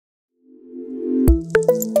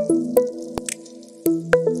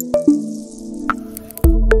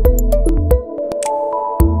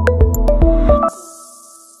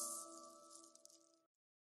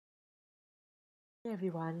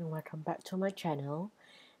everyone, welcome back to my channel.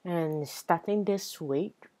 And starting this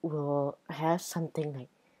week, we'll have something like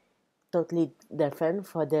totally different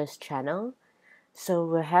for this channel. So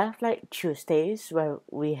we'll have like Tuesdays where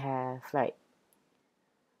we have like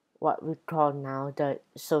what we call now the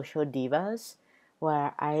social divas,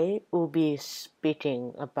 where I will be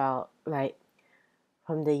speaking about like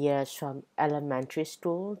from the years from elementary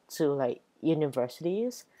school to like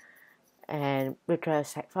universities. And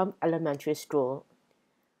because like from elementary school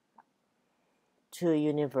to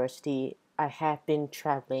university, I have been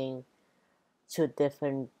traveling to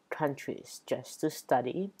different countries just to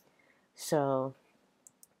study. So,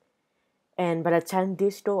 and by the time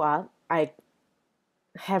this go up, I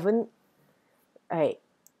haven't, I,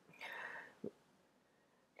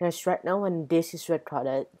 because right now when this is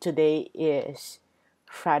recorded, today is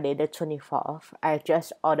Friday the 24th. I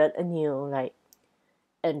just ordered a new like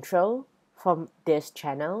intro from this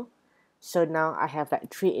channel. So now I have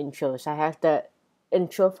like three intros. I have the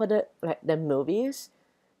intro for the movies,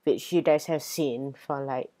 which you guys have seen for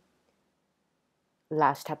like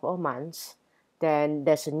last couple of months. Then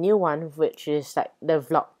there's a new one which is like the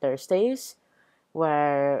vlog Thursdays,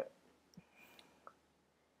 where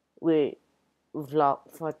we vlog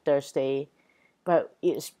for Thursday, but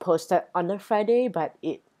it's posted on a Friday, but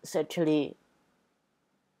it's actually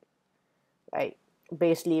like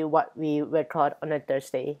basically what we record on a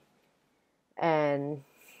Thursday. And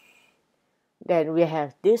then we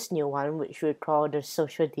have this new one which we call the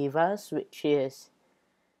Social Divas, which is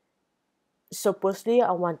supposedly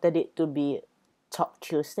I wanted it to be Talk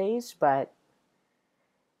Tuesdays, but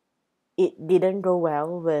it didn't go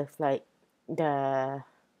well with like the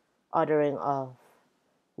ordering of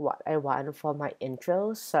what I want for my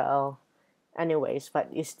intro. So anyways, but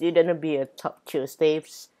it's still gonna be a Talk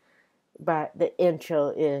Tuesdays, but the intro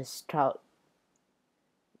is called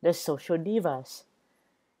the Social Divas.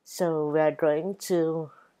 So we're going to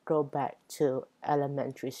go back to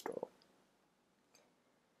elementary school.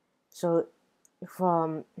 So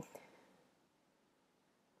from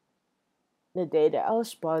the day that I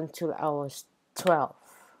was born till I was 12,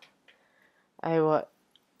 I was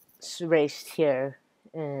raised here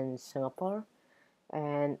in Singapore,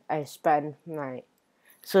 and I spent my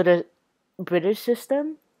so the British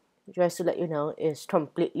system, just to let you know, is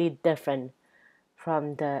completely different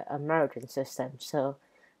from the American system. So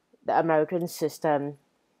the American system,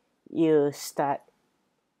 you start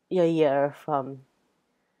your year from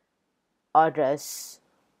August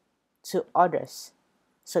to August,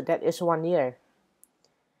 so that is 1 year.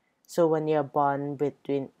 So when you're born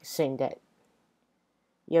between, saying that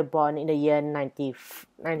you're born in the year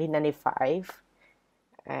 1995,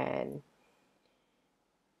 and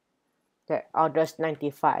the August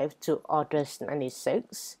 95 to August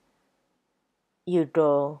 96, you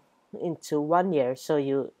go into 1 year. So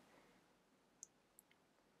you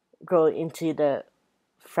go into the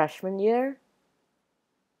freshman year,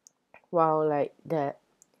 while like the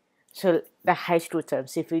high school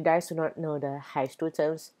terms, if you guys do not know the high school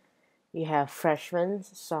terms, you have freshman,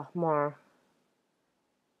 sophomore,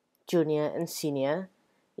 junior, and senior.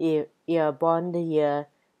 You're born the year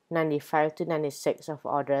 95 to 96 of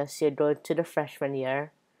August, you go to the freshman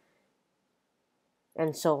year,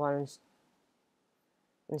 and so on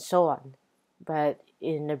and so on. But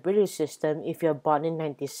in the British system, if you're born in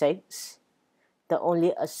 96, the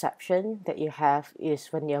only exception that you have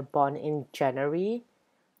is when you're born in January,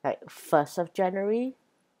 like 1st of January.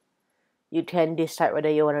 You can decide whether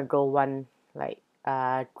you want to go one like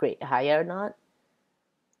grade higher or not.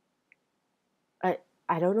 I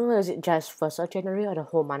don't know, is it just 1st of January or the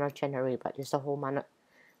whole month of January, but it's the whole month.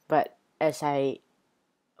 But as I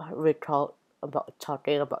recall about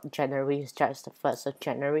talking about January, is just the 1st of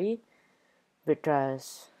January,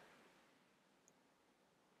 because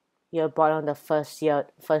you're born on the first day of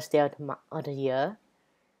the year.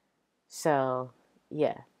 So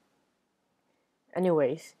yeah.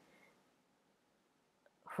 Anyways,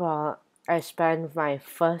 I spent my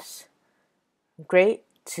first grade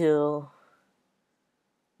to,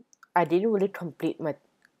 I didn't really complete my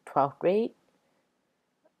 12th grade.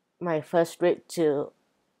 My first grade to,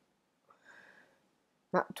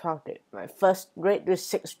 not 12th grade, my first grade to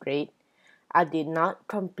 6th grade, I did not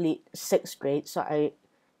complete 6th grade, so I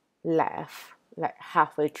left like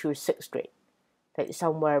halfway through 6th grade, like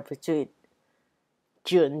somewhere between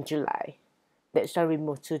June, July. That's why we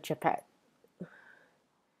moved to Japan.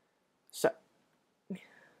 So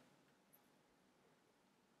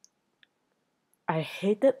I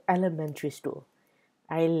hated elementary school.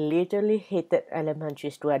 I literally hated elementary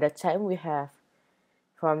school. At the time, we have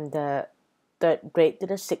from the 3rd grade to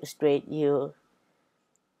the 6th grade, you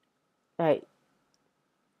like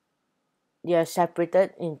you're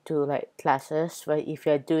separated into like classes where if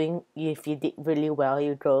you did really well,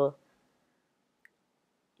 you go,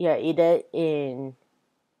 you're either in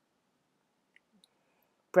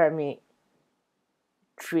primary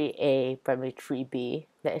 3A, primary 3B,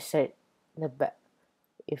 let's say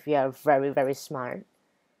if you are very, very smart.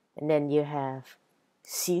 And then you have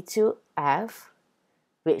C2F,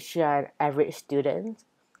 which you are an average student.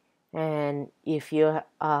 And if you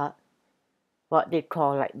are what they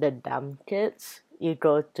call like the dumb kids, you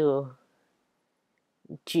go to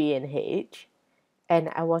G and H. And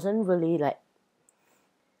I wasn't really like,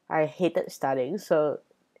 I hated studying, so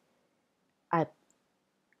I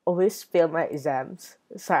always fail my exams.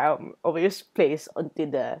 So I'm always placed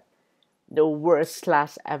onto the worst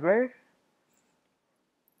class ever.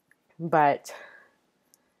 But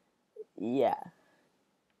yeah,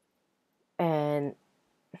 and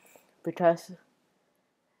because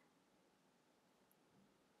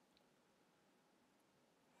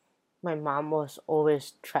my mom was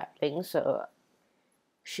always traveling, so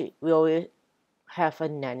we always have a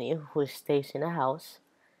nanny who stays in the house,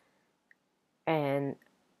 and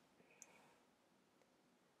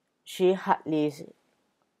she hardly,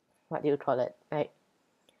 what do you call it, like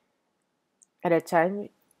at the time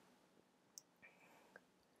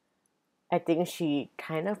I think she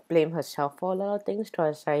kind of blamed herself for a lot of things. So I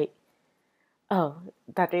was like, oh,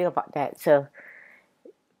 nothing about that. So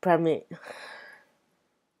primary,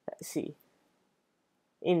 let's see,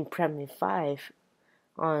 in primary 5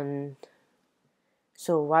 on,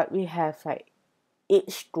 so what we have like,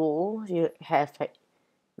 each school you have like,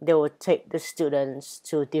 they will take the students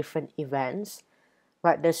to different events.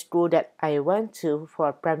 But the school that I went to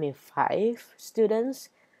for primary 5 students,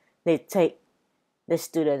 they take the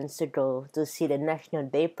students to go to see the National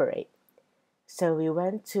Day Parade. So we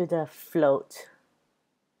went to the float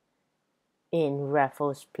in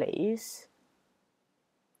Raffles Place,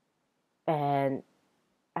 and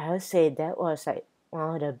I would say that was like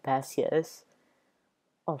one of the best years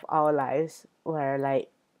of our lives, where like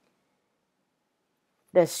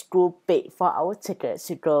the school paid for our tickets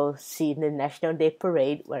to go see the National Day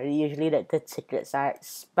Parade, where usually the tickets are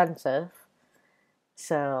expensive.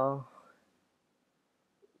 So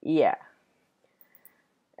yeah,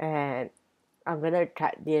 and I'm gonna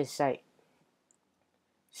cut this like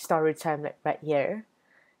story time like right here,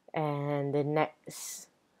 and the next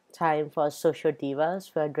time for social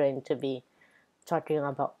divas we're going to be talking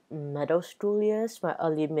about middle school years, my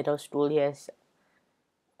early middle school years,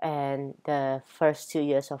 and the first 2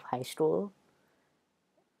 years of high school.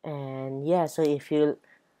 And yeah, so if you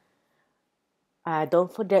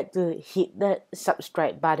don't forget to hit the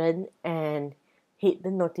subscribe button and hit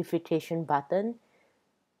the notification button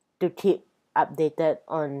to keep updated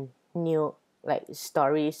on new like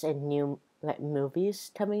stories and new like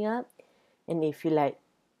movies coming up. And if you like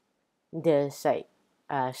this like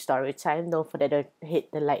story time, don't forget to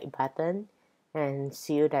hit the like button, and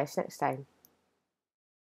see you guys next time.